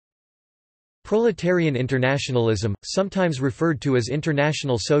Proletarian internationalism, sometimes referred to as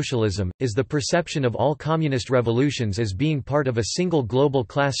international socialism, is the perception of all communist revolutions as being part of a single global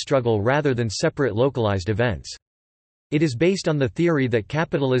class struggle rather than separate localized events. It is based on the theory that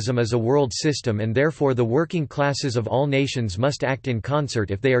capitalism is a world system and therefore the working classes of all nations must act in concert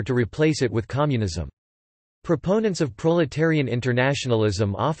if they are to replace it with communism. Proponents of proletarian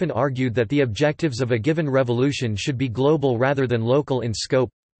internationalism often argued that the objectives of a given revolution should be global rather than local in scope.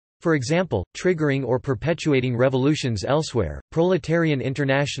 For example, triggering or perpetuating revolutions elsewhere. Proletarian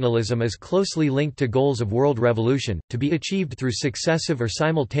internationalism is closely linked to goals of world revolution, to be achieved through successive or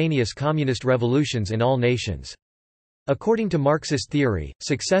simultaneous communist revolutions in all nations. According to Marxist theory,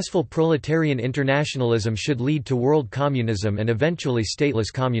 successful proletarian internationalism should lead to world communism and eventually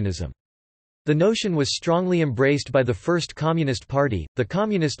stateless communism. The notion was strongly embraced by the first Communist Party, the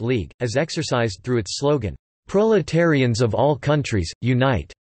Communist League, as exercised through its slogan, "Proletarians of all countries,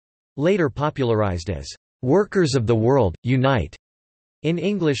 unite!" later popularized as "Workers of the World, Unite." In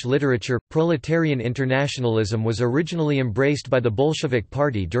English literature, proletarian internationalism was originally embraced by the Bolshevik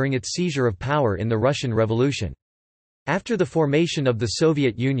Party during its seizure of power in the Russian Revolution. After the formation of the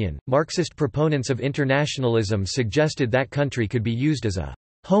Soviet Union, Marxist proponents of internationalism suggested that country could be used as a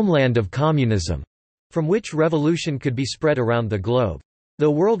homeland of communism, from which revolution could be spread around the globe. Though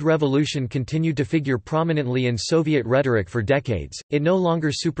world revolution continued to figure prominently in Soviet rhetoric for decades, it no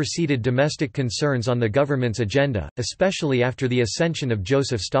longer superseded domestic concerns on the government's agenda, especially after the ascension of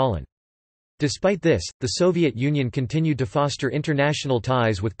Joseph Stalin. Despite this, the Soviet Union continued to foster international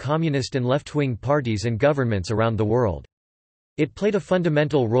ties with communist and left-wing parties and governments around the world. It played a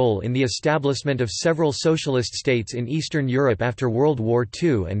fundamental role in the establishment of several socialist states in Eastern Europe after World War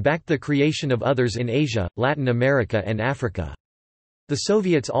II and backed the creation of others in Asia, Latin America and Africa. The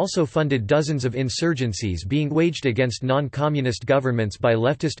Soviets also funded dozens of insurgencies being waged against non-communist governments by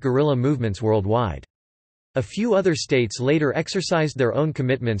leftist guerrilla movements worldwide. A few other states later exercised their own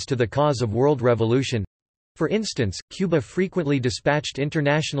commitments to the cause of world revolution. For instance, Cuba frequently dispatched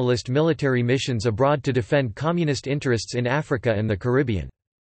internationalist military missions abroad to defend communist interests in Africa and the Caribbean.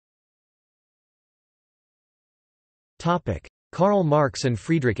 Karl Marx and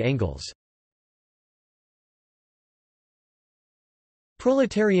Friedrich Engels.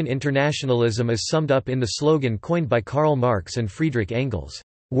 Proletarian internationalism is summed up in the slogan coined by Karl Marx and Friedrich Engels,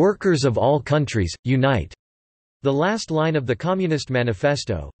 "Workers of all countries, unite!" the last line of the Communist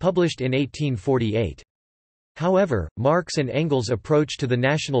Manifesto, published in 1848. However, Marx and Engels' approach to the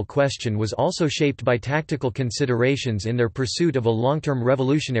national question was also shaped by tactical considerations in their pursuit of a long-term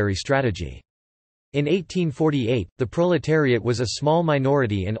revolutionary strategy. In 1848, the proletariat was a small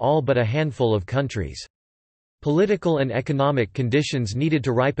minority in all but a handful of countries. Political and economic conditions needed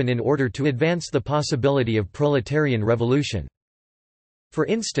to ripen in order to advance the possibility of proletarian revolution. For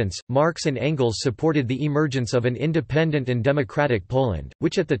instance, Marx and Engels supported the emergence of an independent and democratic Poland,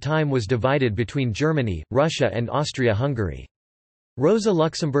 which at the time was divided between Germany, Russia and Austria-Hungary. Rosa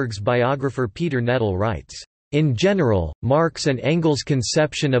Luxemburg's biographer Peter Nettle writes, "In general, Marx and Engels'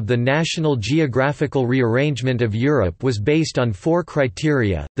 conception of the national geographical rearrangement of Europe was based on four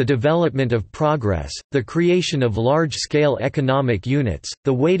criteria: the development of progress, the creation of large-scale economic units,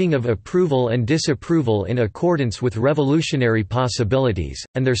 the weighting of approval and disapproval in accordance with revolutionary possibilities,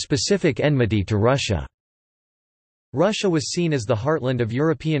 and their specific enmity to Russia." Russia was seen as the heartland of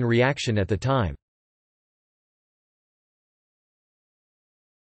European reaction at the time.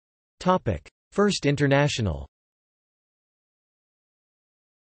 First International.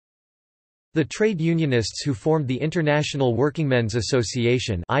 The trade unionists who formed the International Workingmen's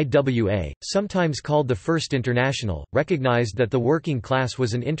Association (IWA), sometimes called the First International, recognized that the working class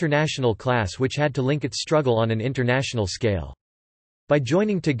was an international class which had to link its struggle on an international scale. By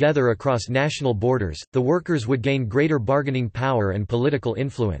joining together across national borders, the workers would gain greater bargaining power and political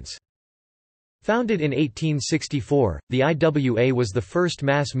influence. Founded in 1864, the IWA was the first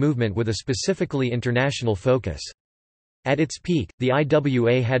mass movement with a specifically international focus. At its peak, the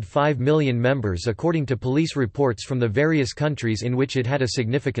IWA had 5 million members according to police reports from the various countries in which it had a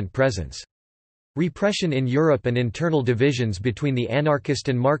significant presence. Repression in Europe and internal divisions between the anarchist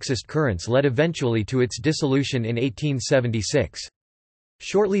and Marxist currents led eventually to its dissolution in 1876.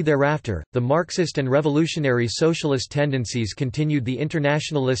 Shortly thereafter, the Marxist and revolutionary socialist tendencies continued the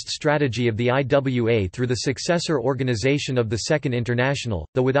internationalist strategy of the IWA through the successor organization of the Second International,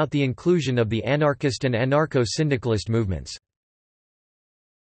 though without the inclusion of the anarchist and anarcho-syndicalist movements.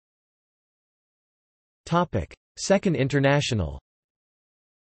 Second International.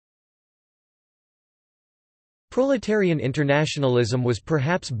 Proletarian internationalism was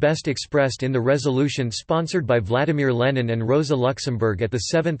perhaps best expressed in the resolution sponsored by Vladimir Lenin and Rosa Luxemburg at the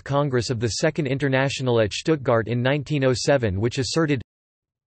 7th Congress of the Second International at Stuttgart in 1907, which asserted,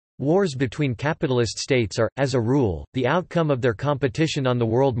 "Wars between capitalist states are, as a rule, the outcome of their competition on the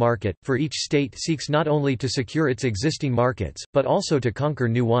world market, for each state seeks not only to secure its existing markets, but also to conquer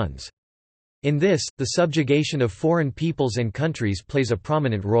new ones. In this, the subjugation of foreign peoples and countries plays a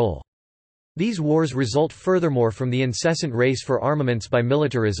prominent role. These wars result furthermore from the incessant race for armaments by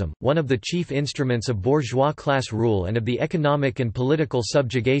militarism, one of the chief instruments of bourgeois class rule and of the economic and political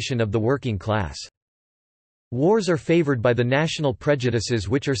subjugation of the working class. Wars are favored by the national prejudices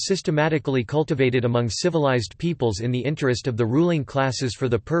which are systematically cultivated among civilized peoples in the interest of the ruling classes for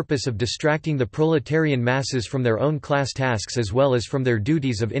the purpose of distracting the proletarian masses from their own class tasks as well as from their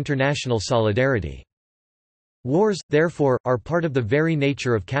duties of international solidarity. Wars, therefore, are part of the very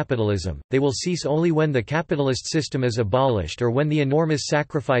nature of capitalism. They will cease only when the capitalist system is abolished or when the enormous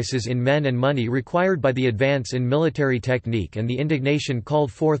sacrifices in men and money required by the advance in military technique and the indignation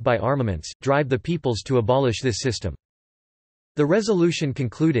called forth by armaments, drive the peoples to abolish this system." The resolution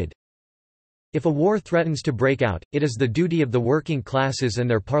concluded, "If a war threatens to break out, it is the duty of the working classes and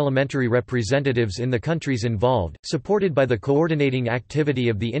their parliamentary representatives in the countries involved, supported by the coordinating activity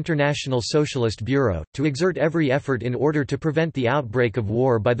of the International Socialist Bureau, to exert every effort in order to prevent the outbreak of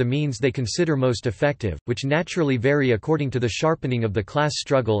war by the means they consider most effective, which naturally vary according to the sharpening of the class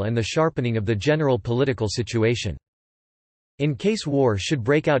struggle and the sharpening of the general political situation. In case war should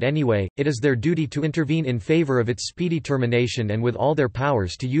break out anyway, it is their duty to intervene in favor of its speedy termination and with all their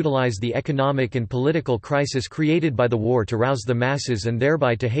powers to utilize the economic and political crisis created by the war to rouse the masses and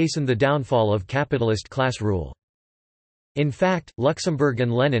thereby to hasten the downfall of capitalist class rule." In fact, Luxemburg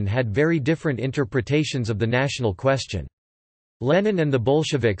and Lenin had very different interpretations of the national question. Lenin and the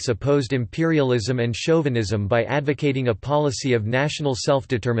Bolsheviks opposed imperialism and chauvinism by advocating a policy of national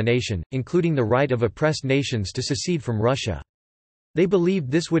self-determination, including the right of oppressed nations to secede from Russia. They believed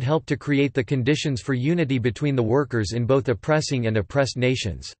this would help to create the conditions for unity between the workers in both oppressing and oppressed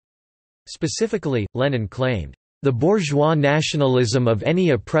nations. Specifically, Lenin claimed, "The bourgeois nationalism of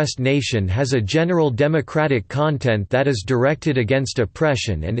any oppressed nation has a general democratic content that is directed against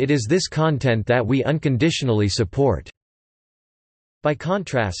oppression, and it is this content that we unconditionally support." By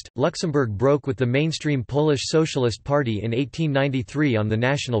contrast, Luxemburg broke with the mainstream Polish Socialist Party in 1893 on the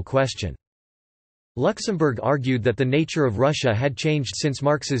national question. Luxemburg argued that the nature of Russia had changed since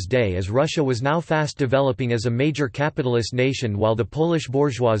Marx's day, as Russia was now fast developing as a major capitalist nation while the Polish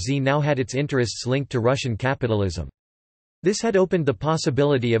bourgeoisie now had its interests linked to Russian capitalism. This had opened the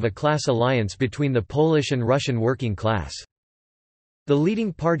possibility of a class alliance between the Polish and Russian working class. The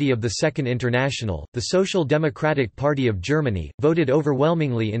leading party of the Second International, the Social Democratic Party of Germany, voted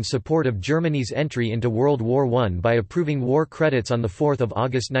overwhelmingly in support of Germany's entry into World War I by approving war credits on 4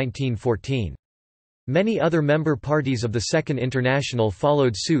 August 1914. Many other member parties of the Second International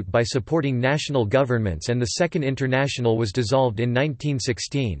followed suit by supporting national governments, and the Second International was dissolved in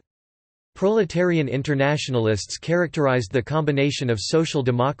 1916. Proletarian internationalists characterized the combination of social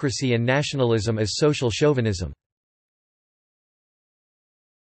democracy and nationalism as social chauvinism.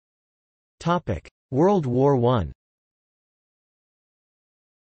 World War I.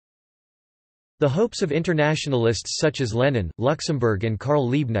 The hopes of internationalists such as Lenin, Luxemburg and Karl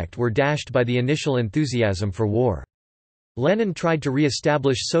Liebknecht were dashed by the initial enthusiasm for war. Lenin tried to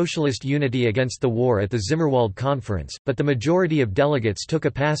re-establish socialist unity against the war at the Zimmerwald Conference, but the majority of delegates took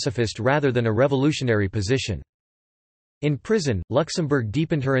a pacifist rather than a revolutionary position. In prison, Luxemburg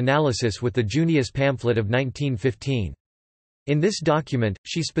deepened her analysis with the Junius pamphlet of 1915. In this document,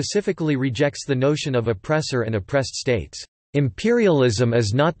 she specifically rejects the notion of oppressor and oppressed states. Imperialism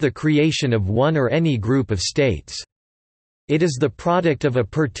is not the creation of one or any group of states. It is the product of a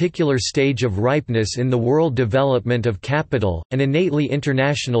particular stage of ripeness in the world development of capital, an innately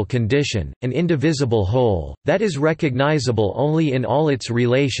international condition, an indivisible whole, that is recognizable only in all its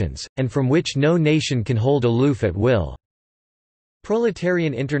relations, and from which no nation can hold aloof at will.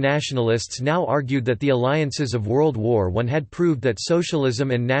 Proletarian internationalists now argued that the alliances of World War I had proved that socialism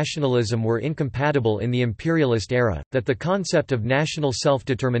and nationalism were incompatible in the imperialist era, that the concept of national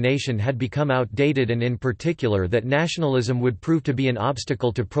self-determination had become outdated, and in particular that nationalism would prove to be an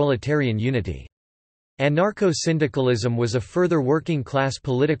obstacle to proletarian unity. Anarcho-syndicalism was a further working-class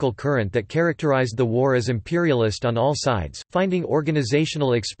political current that characterized the war as imperialist on all sides, finding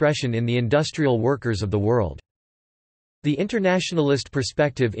organizational expression in the industrial workers of the world. The internationalist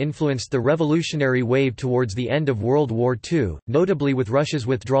perspective influenced the revolutionary wave towards the end of World War II, notably with Russia's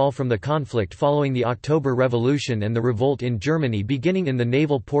withdrawal from the conflict following the October Revolution and the revolt in Germany beginning in the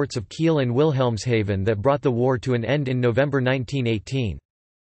naval ports of Kiel and Wilhelmshaven that brought the war to an end in November 1918.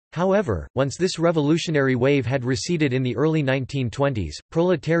 However, once this revolutionary wave had receded in the early 1920s,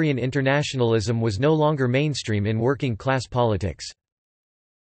 proletarian internationalism was no longer mainstream in working-class politics.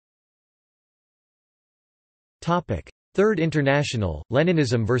 Third International,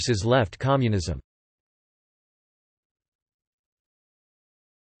 Leninism versus left communism.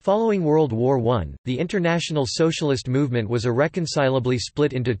 Following World War I, the international socialist movement was irreconcilably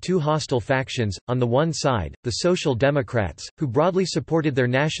split into two hostile factions, on the one side, the Social Democrats, who broadly supported their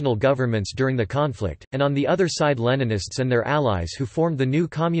national governments during the conflict, and on the other side Leninists and their allies who formed the new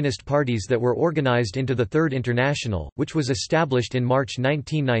communist parties that were organized into the Third International, which was established in March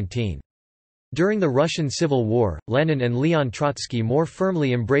 1919. During the Russian Civil War, Lenin and Leon Trotsky more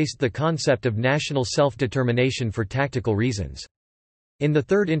firmly embraced the concept of national self-determination for tactical reasons. In the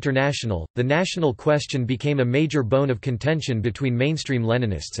Third International, the national question became a major bone of contention between mainstream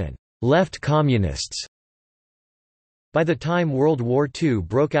Leninists and left communists. By the time World War II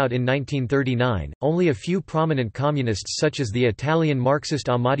broke out in 1939, only a few prominent communists such as the Italian Marxist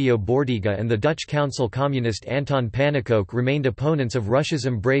Amadeo Bordiga and the Dutch Council communist Anton Pannekoek remained opponents of Russia's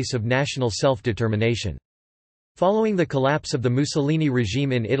embrace of national self-determination. Following the collapse of the Mussolini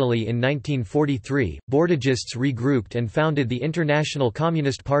regime in Italy in 1943, Bordigists regrouped and founded the International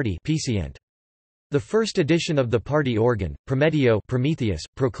Communist Party (PCIent). The first edition of the party organ, Prometheus,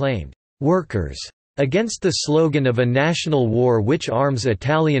 proclaimed, "Workers! Against the slogan of a national war which arms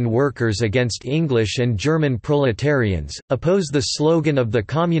Italian workers against English and German proletarians, oppose the slogan of the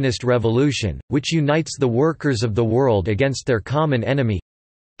Communist Revolution, which unites the workers of the world against their common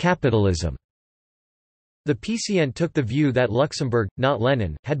enemy—capitalism." The PCIent took the view that Luxemburg, not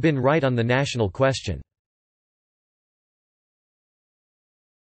Lenin, had been right on the national question.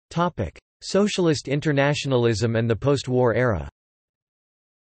 Socialist internationalism and the post-war era.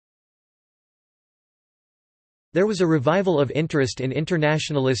 There was a revival of interest in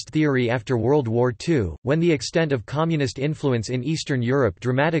internationalist theory after World War II, when the extent of communist influence in Eastern Europe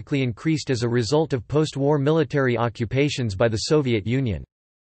dramatically increased as a result of post-war military occupations by the Soviet Union.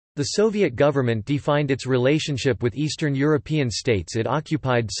 The Soviet government defined its relationship with Eastern European states it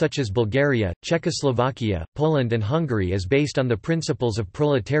occupied such as Bulgaria, Czechoslovakia, Poland and Hungary as based on the principles of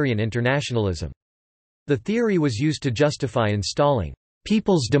proletarian internationalism. The theory was used to justify installing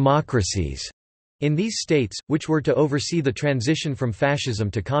 «people's democracies» in these states, which were to oversee the transition from fascism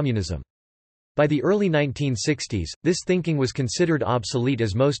to communism. By the early 1960s, this thinking was considered obsolete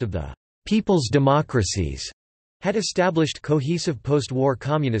as most of the «people's democracies» had established cohesive post-war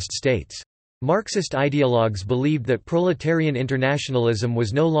communist states. Marxist ideologues believed that proletarian internationalism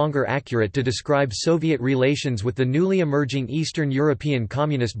was no longer accurate to describe Soviet relations with the newly emerging Eastern European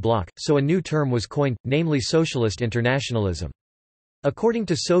Communist bloc, so a new term was coined, namely socialist internationalism. According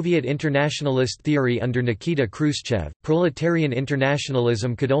to Soviet internationalist theory under Nikita Khrushchev, proletarian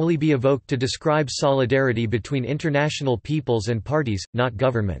internationalism could only be evoked to describe solidarity between international peoples and parties, not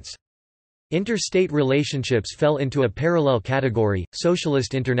governments. Interstate relationships fell into a parallel category,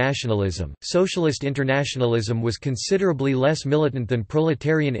 socialist internationalism. Socialist internationalism was considerably less militant than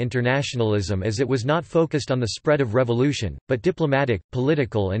proletarian internationalism as it was not focused on the spread of revolution, but diplomatic,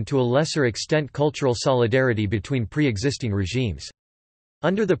 political and to a lesser extent cultural solidarity between pre-existing regimes.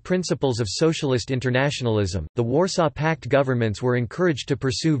 Under the principles of socialist internationalism, the Warsaw Pact governments were encouraged to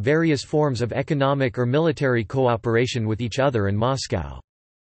pursue various forms of economic or military cooperation with each other and Moscow.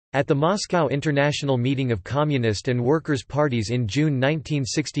 At the Moscow International Meeting of Communist and Workers' Parties in June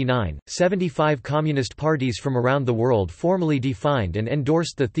 1969, 75 communist parties from around the world formally defined and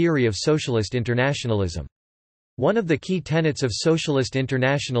endorsed the theory of socialist internationalism. One of the key tenets of socialist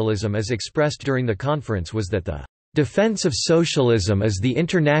internationalism as expressed during the conference was that the defense of socialism is the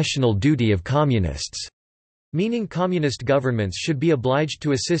international duty of communists, meaning communist governments should be obliged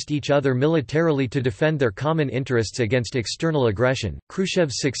to assist each other militarily to defend their common interests against external aggression.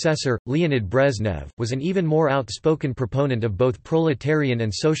 Khrushchev's successor, Leonid Brezhnev, was an even more outspoken proponent of both proletarian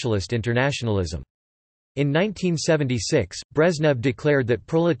and socialist internationalism. In 1976, Brezhnev declared that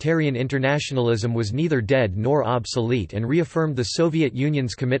proletarian internationalism was neither dead nor obsolete and reaffirmed the Soviet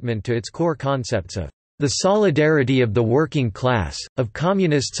Union's commitment to its core concepts of the solidarity of the working class, of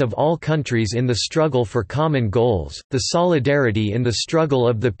communists of all countries in the struggle for common goals, the solidarity in the struggle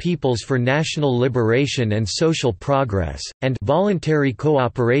of the peoples for national liberation and social progress, and voluntary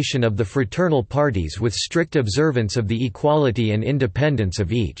cooperation of the fraternal parties with strict observance of the equality and independence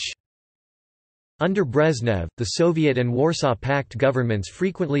of each. Under Brezhnev, the Soviet and Warsaw Pact governments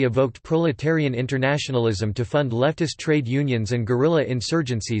frequently evoked proletarian internationalism to fund leftist trade unions and guerrilla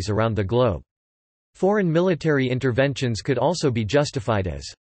insurgencies around the globe. Foreign military interventions could also be justified as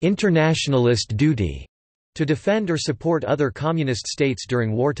internationalist duty to defend or support other communist states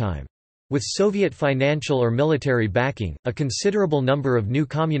during wartime. With Soviet financial or military backing, a considerable number of new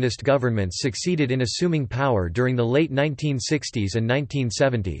communist governments succeeded in assuming power during the late 1960s and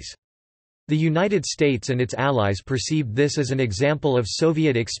 1970s. The United States and its allies perceived this as an example of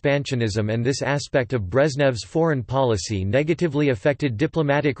Soviet expansionism, and this aspect of Brezhnev's foreign policy negatively affected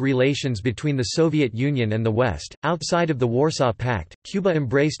diplomatic relations between the Soviet Union and the West. Outside of the Warsaw Pact, Cuba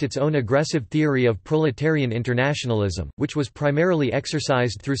embraced its own aggressive theory of proletarian internationalism, which was primarily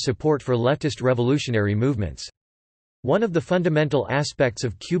exercised through support for leftist revolutionary movements. One of the fundamental aspects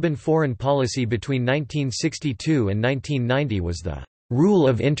of Cuban foreign policy between 1962 and 1990 was the rule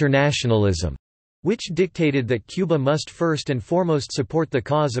of internationalism, which dictated that Cuba must first and foremost support the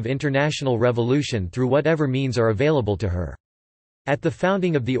cause of international revolution through whatever means are available to her. At the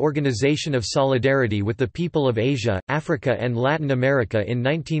founding of the Organization of Solidarity with the People of Asia, Africa and Latin America in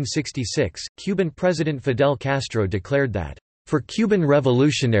 1966, Cuban President Fidel Castro declared that, "For Cuban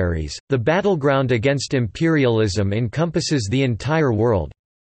revolutionaries, the battleground against imperialism encompasses the entire world.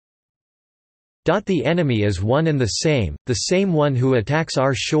 The enemy is one and the same one who attacks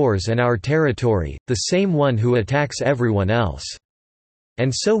our shores and our territory, the same one who attacks everyone else.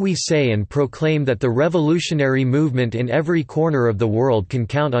 And so we say and proclaim that the revolutionary movement in every corner of the world can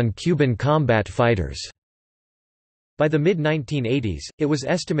count on Cuban combat fighters." By the mid-1980s, it was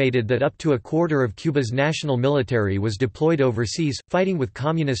estimated that up to a quarter of Cuba's national military was deployed overseas, fighting with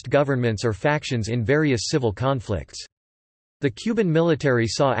communist governments or factions in various civil conflicts. The Cuban military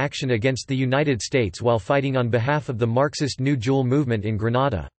saw action against the United States while fighting on behalf of the Marxist New Jewel movement in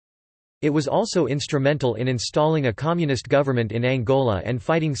Grenada. It was also instrumental in installing a communist government in Angola and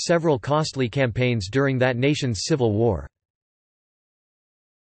fighting several costly campaigns during that nation's civil war.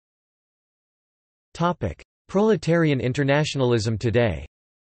 Proletarian internationalism today.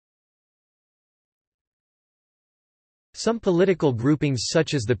 Some political groupings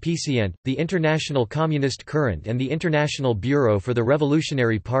such as the PCN, the International Communist Current and the International Bureau for the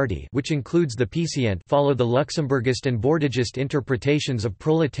Revolutionary Party, which includes the PCN, follow the Luxemburgist and Bourdigist interpretations of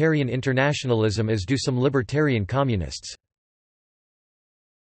proletarian internationalism, as do some libertarian communists.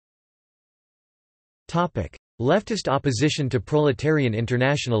 Leftist opposition to proletarian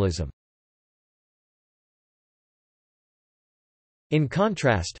internationalism. In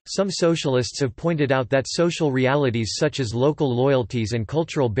contrast, some socialists have pointed out that social realities such as local loyalties and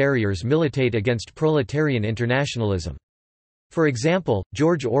cultural barriers militate against proletarian internationalism. For example,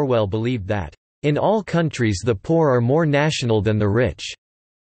 George Orwell believed that, "In all countries the poor are more national than the rich."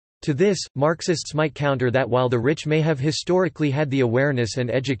 To this, Marxists might counter that while the rich may have historically had the awareness and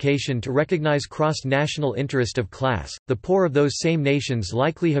education to recognize cross-national interest of class, the poor of those same nations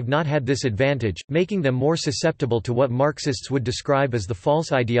likely have not had this advantage, making them more susceptible to what Marxists would describe as the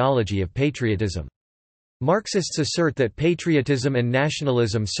false ideology of patriotism. Marxists assert that patriotism and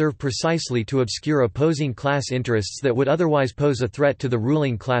nationalism serve precisely to obscure opposing class interests that would otherwise pose a threat to the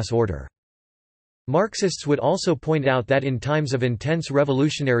ruling class order. Marxists would also point out that in times of intense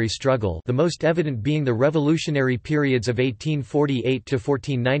revolutionary struggle, the most evident being the revolutionary periods of 1848 to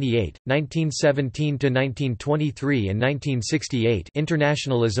 1498, 1917 to 1923 and 1968,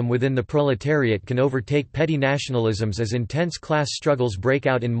 internationalism within the proletariat can overtake petty nationalisms as intense class struggles break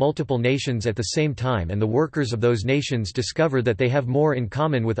out in multiple nations at the same time, and the workers of those nations discover that they have more in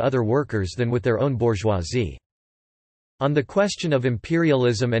common with other workers than with their own bourgeoisie. On the question of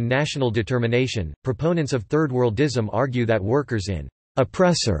imperialism and national determination, proponents of third-worldism argue that workers in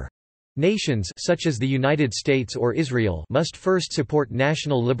 «oppressor» nations such as the United States or Israel must first support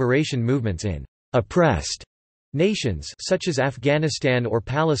national liberation movements in «oppressed» nations such as Afghanistan or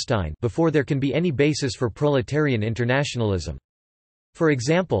Palestine before there can be any basis for proletarian internationalism. For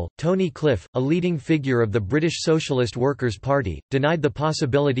example, Tony Cliff, a leading figure of the British Socialist Workers' Party, denied the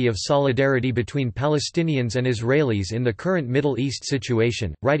possibility of solidarity between Palestinians and Israelis in the current Middle East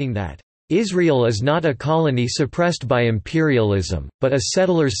situation, writing that, "Israel is not a colony suppressed by imperialism, but a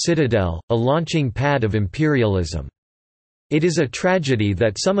settler's citadel, a launching pad of imperialism. It is a tragedy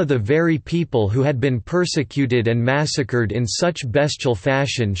that some of the very people who had been persecuted and massacred in such bestial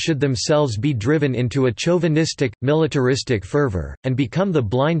fashion should themselves be driven into a chauvinistic, militaristic fervor, and become the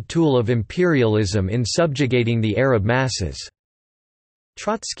blind tool of imperialism in subjugating the Arab masses."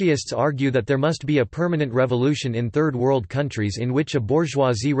 Trotskyists argue that there must be a permanent revolution in Third World countries in which a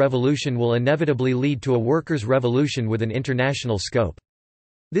bourgeoisie revolution will inevitably lead to a workers' revolution with an international scope.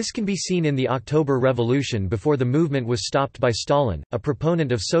 This can be seen in the October Revolution before the movement was stopped by Stalin, a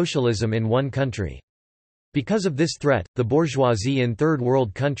proponent of socialism in one country. Because of this threat, the bourgeoisie in Third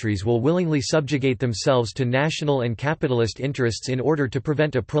World countries will willingly subjugate themselves to national and capitalist interests in order to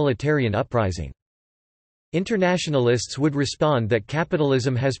prevent a proletarian uprising. Internationalists would respond that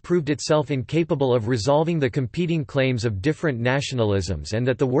capitalism has proved itself incapable of resolving the competing claims of different nationalisms and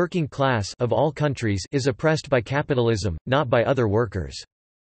that the working class of all countries is oppressed by capitalism, not by other workers.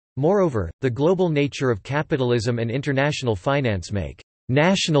 Moreover, the global nature of capitalism and international finance make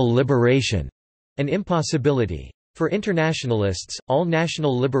national liberation an impossibility. For internationalists, all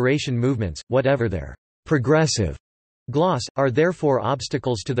national liberation movements, whatever their progressive gloss, are therefore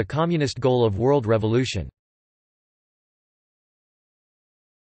obstacles to the communist goal of world revolution.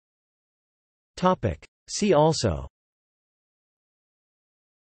 See also: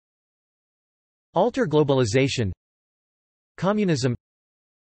 Alter globalization, communism,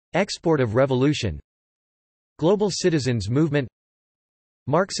 export of revolution, global citizens movement,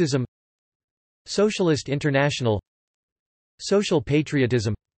 Marxism, Socialist International, social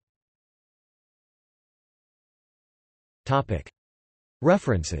patriotism.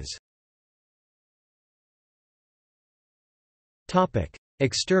 References.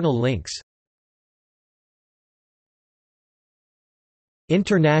 External links.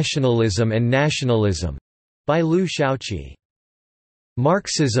 Internationalism and Nationalism, by Liu Shaoqi.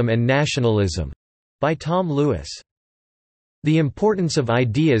 Marxism and Nationalism, by Tom Lewis. The Importance of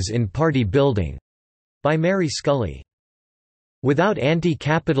Ideas in Party Building, by Mary Scully. Without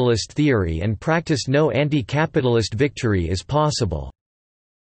anti-capitalist theory and practice no anti-capitalist victory is possible,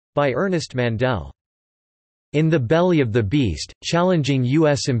 by Ernest Mandel. In the Belly of the Beast, Challenging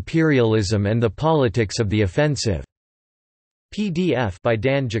U.S. Imperialism and the Politics of the Offensive, PDF by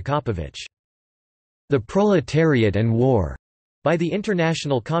Dan Jakopovich. The Proletariat and War, by the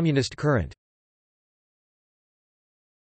International Communist Current.